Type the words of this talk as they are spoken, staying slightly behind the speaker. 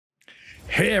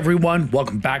Hey everyone,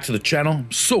 welcome back to the channel.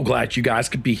 I'm so glad you guys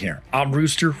could be here. I'm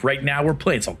Rooster. Right now we're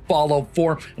playing some Fallout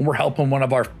 4 and we're helping one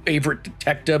of our favorite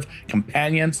detective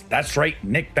companions. That's right,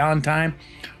 Nick Valentine.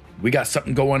 We got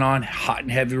something going on hot and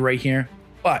heavy right here.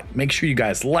 But make sure you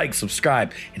guys like,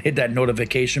 subscribe, and hit that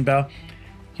notification bell.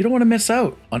 You don't want to miss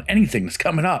out on anything that's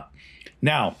coming up.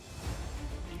 Now,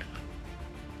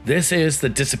 this is the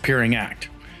Disappearing Act.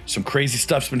 Some crazy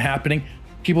stuff's been happening.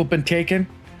 People have been taken.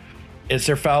 Is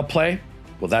there foul play?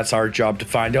 Well, that's our job to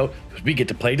find out because we get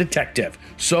to play detective.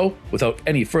 So, without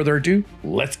any further ado,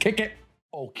 let's kick it.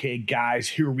 Okay, guys,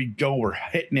 here we go. We're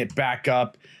hitting it back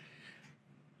up.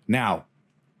 Now,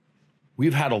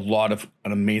 we've had an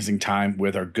amazing time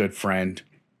with our good friend,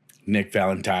 Nick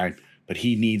Valentine, but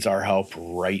he needs our help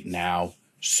right now.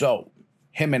 So,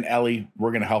 him and Ellie, we're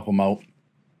going to help him out.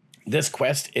 This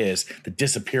quest is the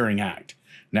Disappearing Act.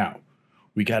 Now,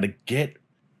 we got to get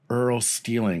Earl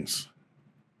Sterling.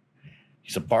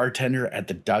 He's a bartender at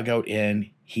the Dugout Inn.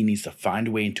 He needs to find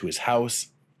a way into his house.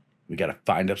 We got to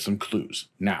find up some clues.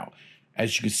 Now,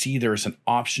 as you can see, there's an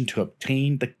option to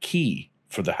obtain the key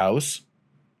for the house.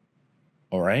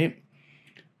 All right.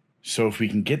 So if we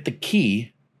can get the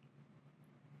key,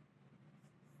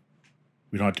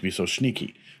 we don't have to be so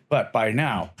sneaky. But by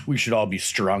now, we should all be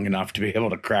strong enough to be able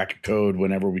to crack a code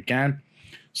whenever we can.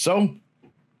 So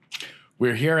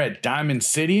we're here at Diamond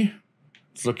City.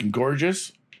 It's looking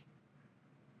gorgeous.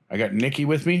 I got Nikki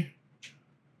with me.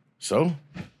 So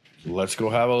let's go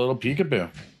have a little peekaboo.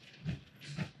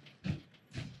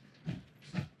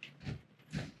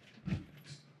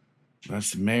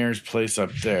 That's the mayor's place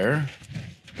up there.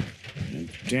 And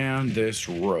down this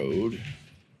road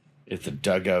is the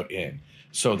Dugout Inn.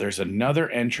 So there's another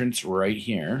entrance right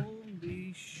here.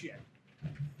 Holy shit.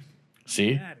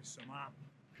 See? That is some op.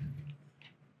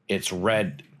 It's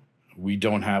red. We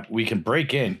can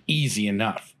break in easy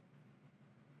enough.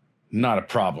 Not a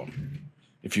problem.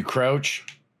 If you crouch,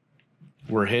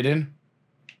 we're hidden.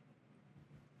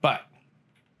 But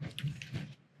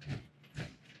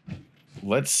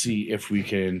let's see if we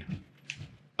can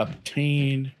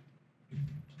obtain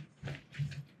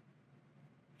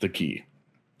the key.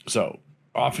 So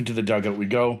off into the dugout we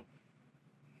go.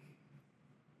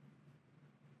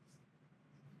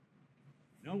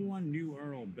 No one knew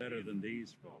Earl better than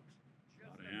these folks.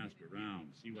 Gotta ask around,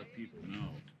 see what people know.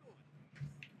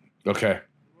 Okay.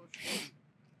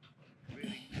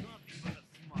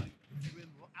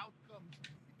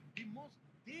 The most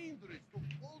dangerous of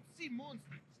all sea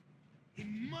monsters, a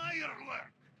Mirelurk.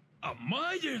 A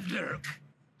Mirelurk?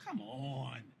 Come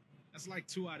on. That's like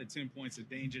 2 out of 10 points of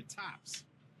danger tops.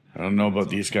 I don't know about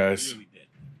these guys. Really did.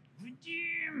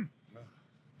 Redeem.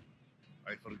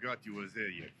 I forgot you were there,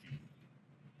 Yaki.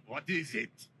 What is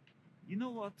it? You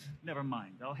know what? Never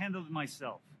mind. I'll handle it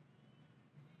myself.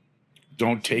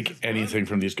 Don't take anything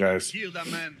from these guys. Kill the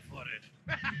man for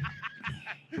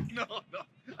it. No,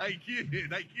 I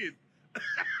kid.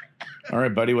 All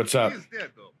right, buddy, what's up? He's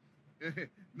dead, though.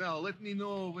 Now, let me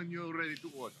know when you're ready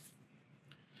to order.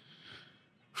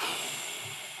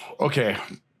 Okay,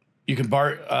 you can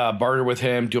barter with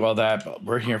him, do all that, but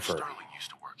we're here for... Sterling used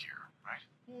to work here, right?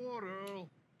 Poor Earl.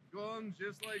 Gone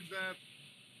just like that.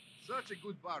 Such a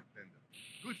good bartender.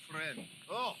 Good friend.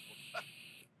 Oh,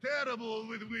 terrible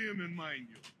with women, mind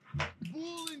you.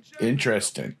 Bull in China.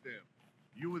 Interesting.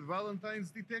 You with Valentine's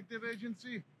detective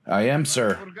agency? I am,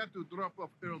 sir. I forgot to drop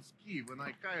off Earl's key when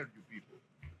I hired you people.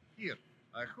 Here,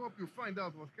 I hope you find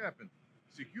out what happened.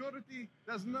 Security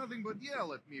does nothing but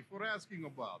yell at me for asking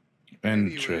about.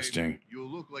 Interesting. Anyway, you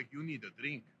look like you need a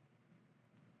drink.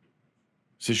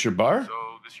 Is this your bar?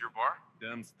 So, this your bar?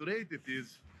 Damn straight it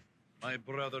is. My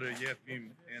brother Yefim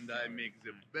and I make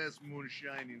the best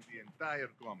moonshine in the entire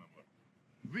Commonwealth.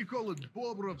 We call it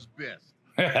Bobrov's Best.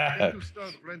 Had to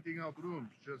start renting out rooms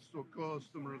just so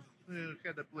customers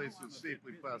had a place to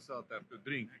safely pass out after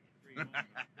drinking.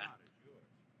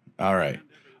 All right.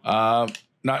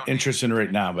 Not interested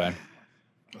right now, man.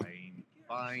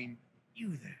 Fine. You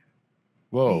there.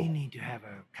 We Whoa. need to have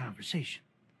a conversation.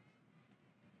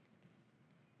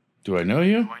 Do I know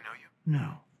you? Do I know you?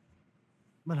 No.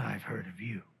 But I've heard of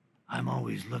you. I'm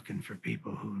always looking for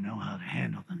people who know how to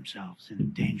handle themselves in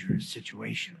dangerous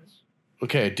situations.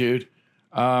 Okay, dude.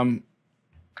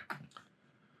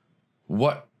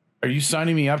 What? Are you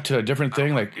signing me up to a different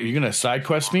thing? Like, are you going to side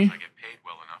quest me? I get paid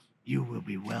well enough. You will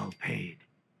be well paid.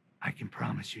 I can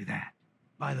promise you that.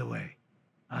 By the way,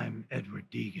 I'm Edward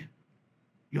Deegan.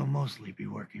 You'll mostly be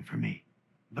working for me,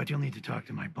 but you'll need to talk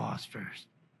to my boss first.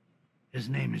 His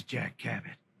name is Jack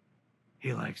Cabot.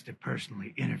 He likes to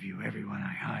personally interview everyone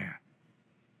I hire.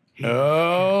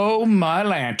 Oh, my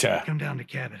Lanta. Come down to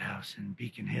Cabot House in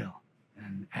Beacon Hill.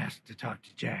 and ask to talk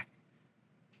to Jack.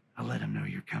 I'll let him know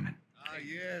you're coming. Ah,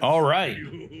 yes. All right.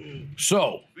 You.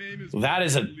 So Famous that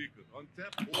is a liquor on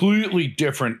tap. completely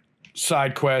different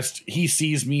side quest. He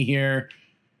sees me here.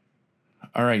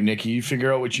 All right, Nikki, you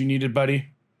figure out what you needed, buddy?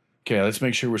 Okay, let's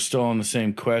make sure we're still on the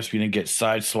same quest. We didn't get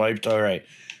sideswiped. All right.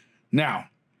 Now,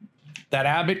 that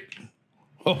Abbott,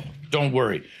 oh, don't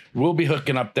worry. We'll be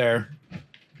hooking up there.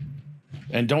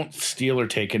 And don't steal or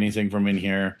take anything from in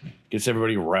here. Gets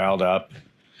everybody riled up.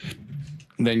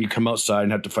 And then you come outside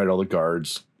and have to fight all the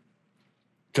guards.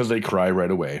 Because they cry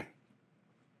right away.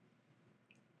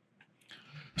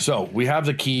 So, we have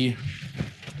the key.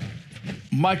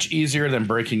 Much easier than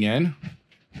breaking in.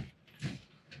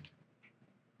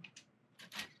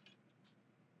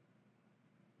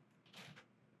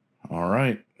 All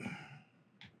right.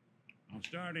 I'll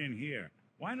start in here.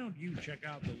 Why don't you check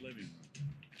out the living room?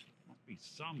 Must be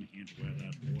some hint where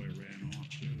that boy ran off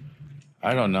to.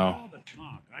 I don't know. All the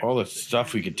talk, All the put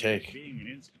stuff we could chances of take. Being an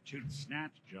institute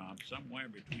snatch job somewhere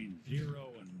between 0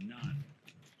 and none.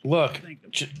 Look. Think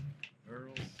of it.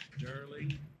 Earl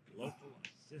Sterling, local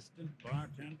assistant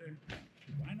bartender.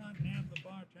 Why not nab the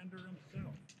bartender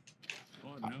himself?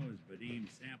 Lord knows Vadim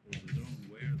samples his own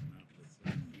wares enough with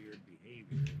some weird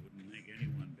behavior. It wouldn't make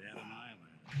anyone bat an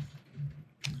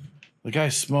eyelash. The guy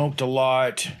smoked a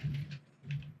lot.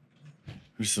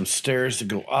 There's some stairs to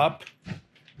go up.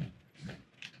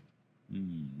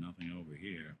 Nothing over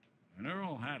here. And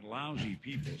Earl had lousy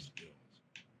people skills.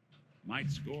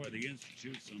 Might score the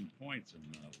Institute some points in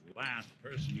the last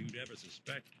person you'd ever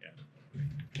suspect category.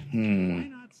 Why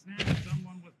not snap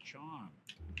someone with charm?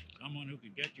 Someone who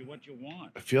could get you what you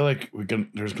want. I feel like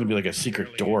there's gonna be like a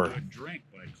secret door. A drink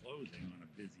by closing on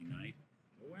a busy night.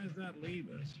 But where does that leave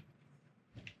us?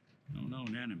 No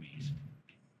known enemies.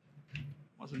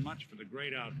 Wasn't much for the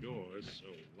great outdoors, so...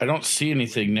 I don't see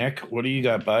anything, Nick. What do you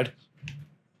got, bud?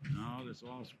 No, this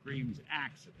all screams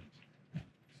accident.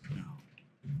 Now,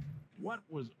 what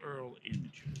was Earl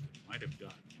into that might have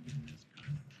gotten him in this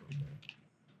kind of trouble?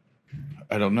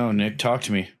 I don't know, Nick. Talk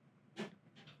to me.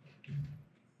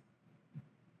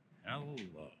 Hello.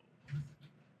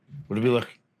 What do we look?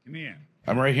 Come here.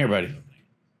 I'm right here, buddy.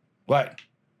 What?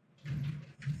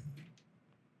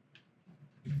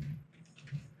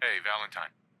 Hey, Valentine.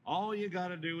 All you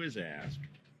gotta do is ask.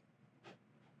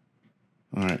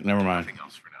 All right, never mind. Nothing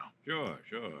else for now.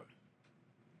 Sure.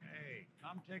 Hey,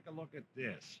 come take a look at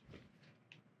this.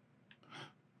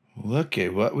 Look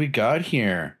at what we got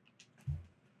here.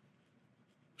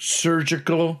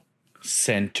 Surgical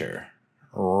center.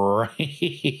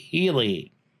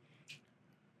 Really?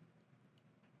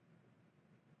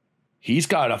 He's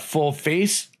got a full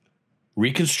face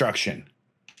reconstruction.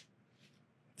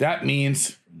 That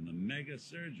means... From the Mega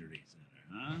Surgery Center,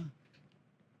 huh?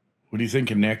 What are you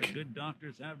thinking, What Nick? do good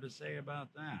doctors have to say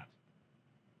about that?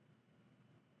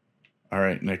 All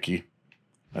right, Nicky.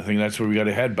 I think that's where we got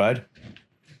to head, bud.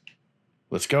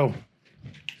 Let's go.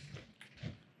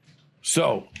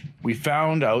 So, we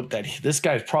found out that this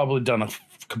guy's probably done a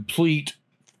complete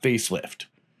facelift.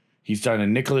 He's done a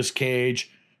Nicolas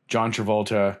Cage, John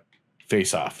Travolta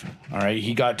face-off. All right,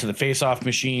 he got to the face-off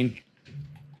machine.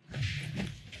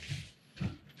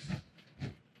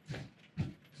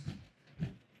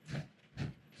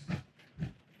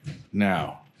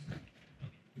 Now,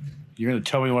 you're going to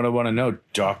tell me what I want to know,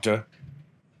 Doctor.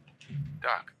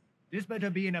 Doc, This better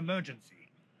be an emergency.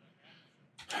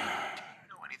 do you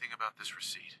know anything about this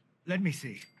receipt? Let me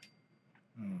see.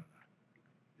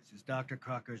 This is Dr.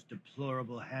 Crocker's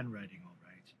deplorable handwriting, all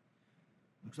right.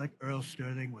 Looks like Earl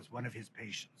Sterling was one of his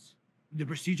patients. The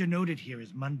procedure noted here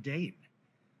is mundane,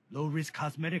 low-risk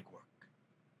cosmetic work.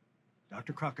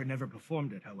 Dr. Crocker never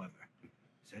performed it, however.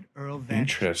 Said Earl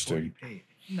vanished before he Interesting. paid.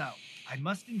 Now, I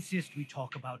must insist we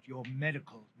talk about your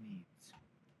medical needs.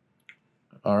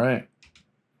 All right.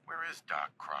 Where is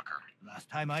Doc Crocker? Last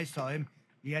time I saw him,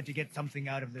 he had to get something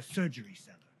out of the surgery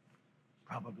cellar.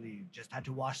 Probably just had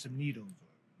to wash some needles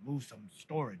or move some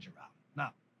storage around.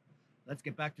 Now, let's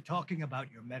get back to talking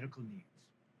about your medical needs.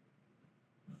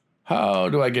 How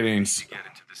do I get in? You get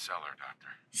into the cellar, Doctor.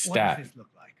 What Stat. does this look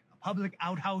like? A public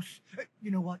outhouse?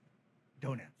 You know what?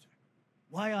 Don't answer.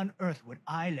 Why on earth would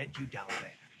I let you down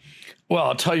there? Well,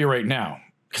 I'll tell you right now,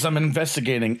 because I'm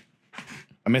investigating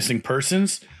a missing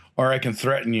persons, or I can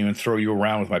threaten you and throw you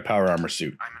around with my power armor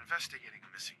suit. I'm investigating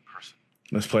a missing person.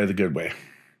 Let's play the good way.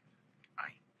 I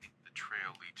think the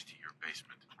trail leads to your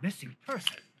basement. Missing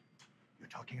person? You're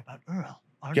talking about Earl,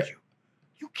 aren't Yeah. you?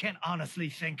 You can't honestly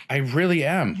think. I really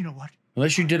am. You know what?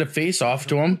 Unless you did a face-off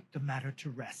to him. Put the matter to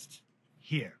rest.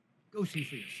 Here, go see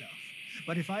for yourself.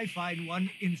 But if I find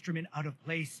one instrument out of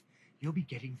place, you'll be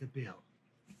getting the bill.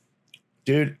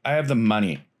 Dude, I have the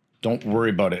money. Don't worry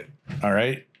about it. All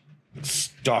right? It's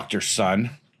Dr.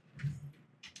 Son.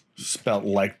 Spelt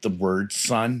like the word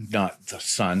son, not the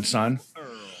son.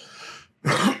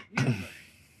 Earl.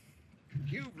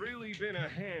 You've really been a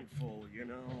handful, you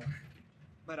know.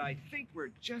 But I think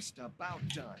we're just about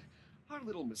done. Our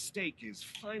little mistake is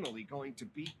finally going to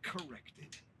be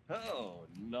corrected. Oh,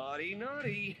 naughty,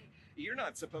 naughty. You're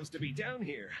not supposed to be down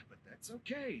here, but that's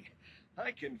okay.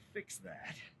 I can fix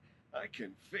that. I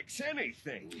can fix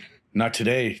anything. Not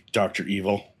today, Dr.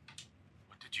 Evil.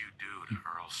 What did you do to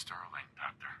Earl Sterling,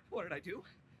 Doctor? What did I do?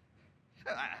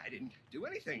 I didn't do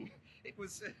anything. It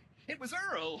was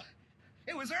Earl.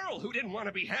 It was Earl who didn't want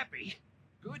to be happy.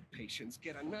 Good patients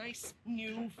get a nice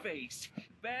new face.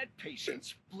 Bad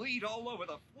patients bleed all over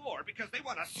the floor because they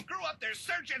want to screw up their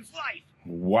surgeon's life.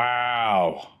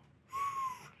 Wow.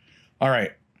 All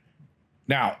right.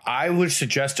 Now, I would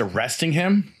suggest arresting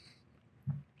him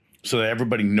so that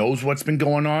everybody knows what's been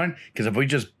going on. Because if we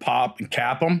just pop and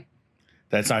cap him,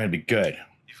 that's not going to be good.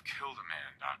 You've killed a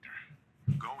man, Doctor.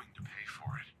 I'm going to pay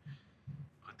for it.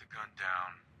 Put the gun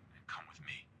down and come with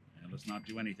me. And let's not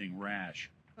do anything rash.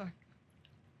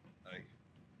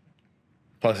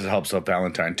 Plus, it helps out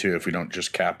Valentine, too, if we don't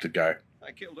just cap the guy.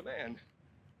 I killed a man.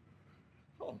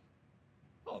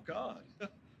 Oh God.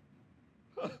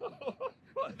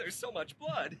 There's so much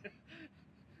blood.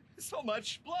 So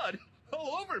much blood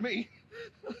all over me.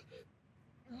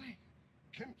 I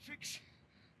can fix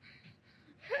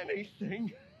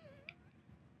anything.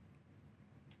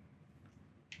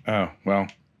 Oh, well.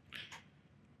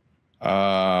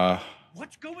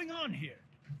 What's going on here?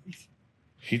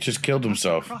 He just killed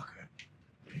himself. Crocker,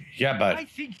 Yeah, but I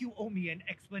think you owe me an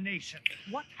explanation.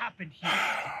 What happened here?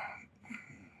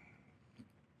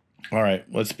 all right,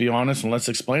 let's be honest and let's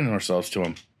explain ourselves to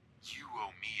him. You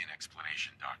owe me an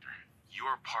explanation, Doctor.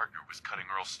 Your partner was cutting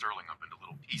Earl Sterling up into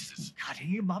little pieces. Cutting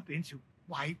him up into...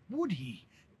 Why would he?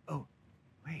 Oh,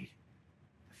 wait.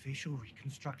 The facial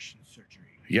reconstruction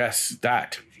surgery. Yes,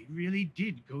 that. If he really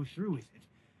did go through with it,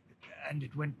 and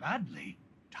it went badly,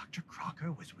 Dr.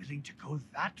 Crocker was willing to go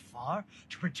that far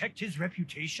to protect his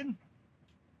reputation?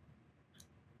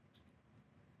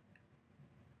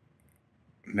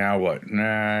 Now what?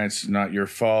 Nah, it's not your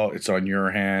fault. It's on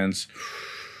your hands.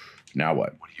 Now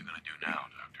what? What are you going to do now,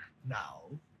 Doctor?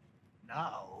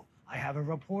 Now, I have a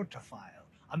report to file,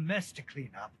 a mess to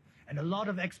clean up, and a lot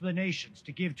of explanations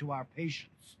to give to our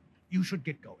patients. You should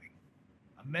get going.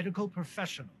 A medical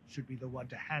professional should be the one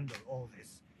to handle all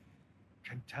this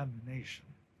contamination.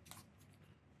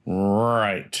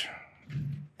 Right.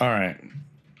 All right.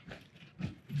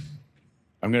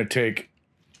 I'm going to take...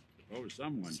 Oh,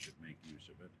 someone should make use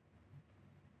of it.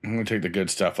 I'm going to take the good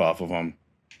stuff off of him.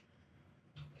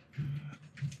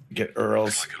 Get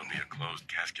Earl's... Looks like it'll be a closed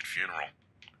casket funeral.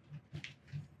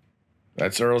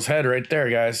 That's Earl's head right there,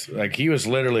 guys. Like, he was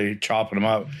literally chopping him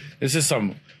up. This is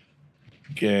some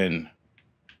fucking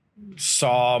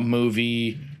Saw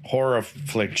movie horror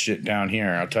flick shit down here.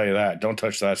 I'll tell you that. Don't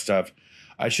touch that stuff.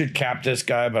 I should cap this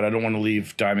guy, but I don't want to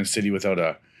leave Diamond City without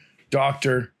a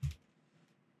doctor.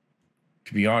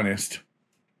 To be honest.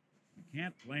 We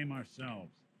can't blame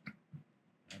ourselves.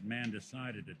 That man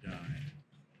decided to die.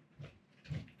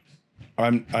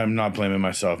 I'm not blaming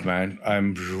myself, man.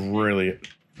 I'm really...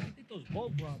 I think those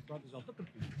Bolt brothers are looking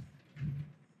for you.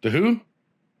 The who?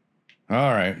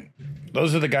 All right.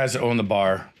 Those are the guys that own the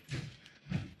bar.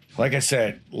 Like I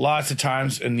said, lots of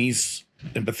times in these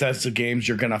Bethesda games,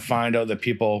 you're going to find out that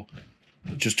people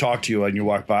just talk to you when you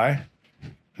walk by.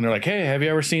 And they're like, hey, have you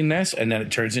ever seen this? And then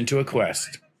it turns into a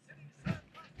quest.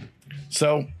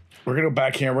 So we're going to go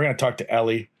back here. We're going to talk to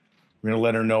Ellie. We're going to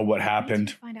let her know what happened.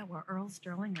 Did you find out where Earl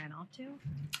Sterling ran off to?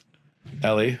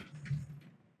 Ellie,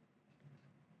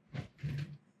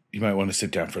 you might want to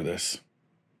sit down for this.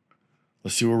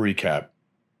 Let's do a recap.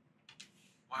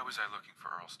 Why was I looking for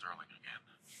Earl Sterling again?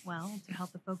 Well, to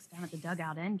help the folks down at the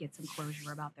Dugout Inn get some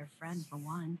closure about their friend, for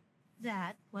one.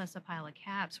 That, plus a pile of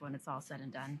caps when it's all said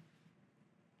and done.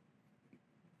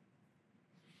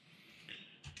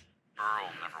 Earl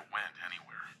never went anywhere.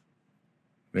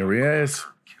 There he is.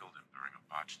 Crocker killed him during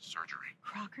a botched surgery.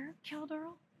 Crocker killed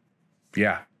Earl?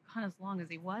 Yeah. Gone as long as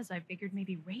he was, I figured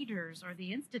maybe Raiders or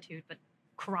the Institute, but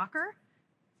Crocker?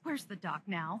 Where's the doc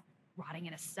now? Rotting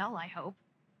in a cell, I hope.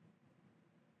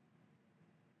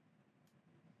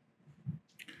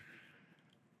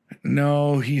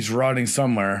 No, he's rotting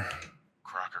somewhere.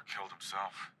 Crocker killed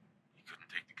himself. He couldn't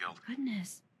take the guilt.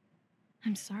 Goodness.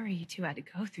 I'm sorry you two had to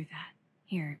go through that.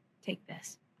 Here, take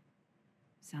this.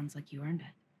 Sounds like you earned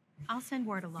it. I'll send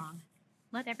word along.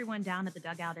 Let everyone down at the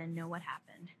Dugout Inn know what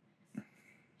happened.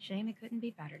 Shame it couldn't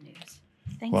be better news.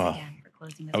 Thanks Well, again for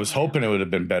closing this I was one hoping out. it would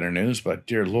have been better news, but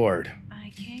dear Lord.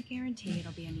 I can't guarantee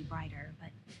it'll be any brighter,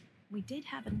 but we did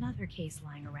have another case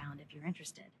lying around if you're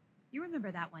interested. You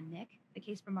remember that one, Nick? The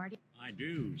case from Marty? I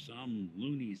do. Some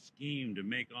loony scheme to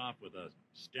make off with a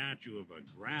statue of a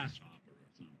grasshopper or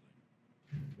something.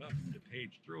 Welcome to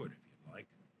page through it if you'd like.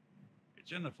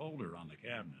 It's in the folder on the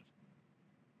cabinet.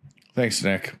 Thanks,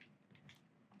 Nick.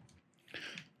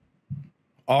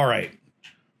 All right.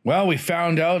 Well, we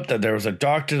found out that there was a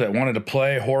doctor that wanted to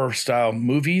play horror-style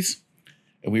movies,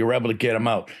 and we were able to get him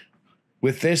out.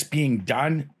 With this being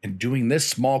done and doing this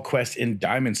small quest in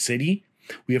Diamond City,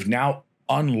 we have now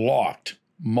unlocked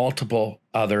multiple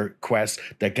other quests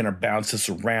that are going to bounce us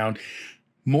around.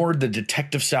 More the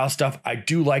detective style stuff. I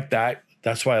do like that.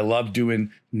 That's why I love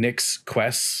doing Nick's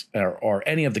quests or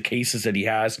any of the cases that he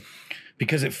has,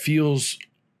 because it feels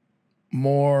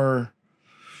more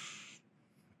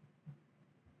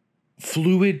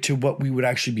fluid to what we would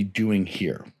actually be doing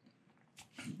here.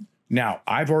 Now,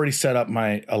 I've already set up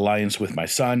my alliance with my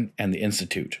son and the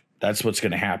Institute. That's what's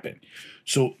going to happen.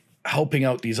 So helping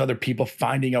out these other people,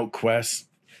 finding out quests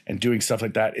and doing stuff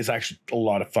like that is actually a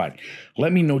lot of fun.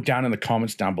 Let me know down in the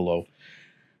comments down below.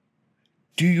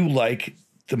 Do you like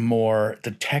the more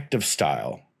detective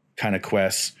style kind of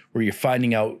quests where you're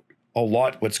finding out a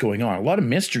lot what's going on? A lot of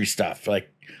mystery stuff.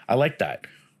 Like, I like that.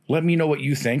 Let me know what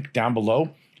you think down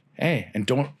below. Hey, and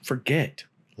don't forget,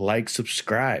 like,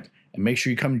 subscribe. And make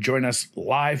sure you come join us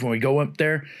live when we go up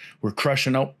there. We're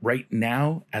crushing out right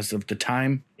now as of the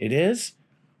time it is.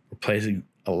 We're playing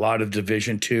a lot of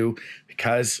Division 2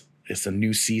 because it's a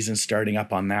new season starting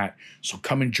up on that. So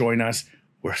come and join us.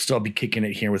 We'll still be kicking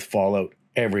it here with Fallout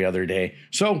every other day.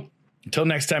 So until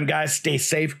next time, guys, stay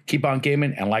safe, keep on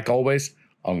gaming, and like always,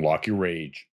 unlock your rage.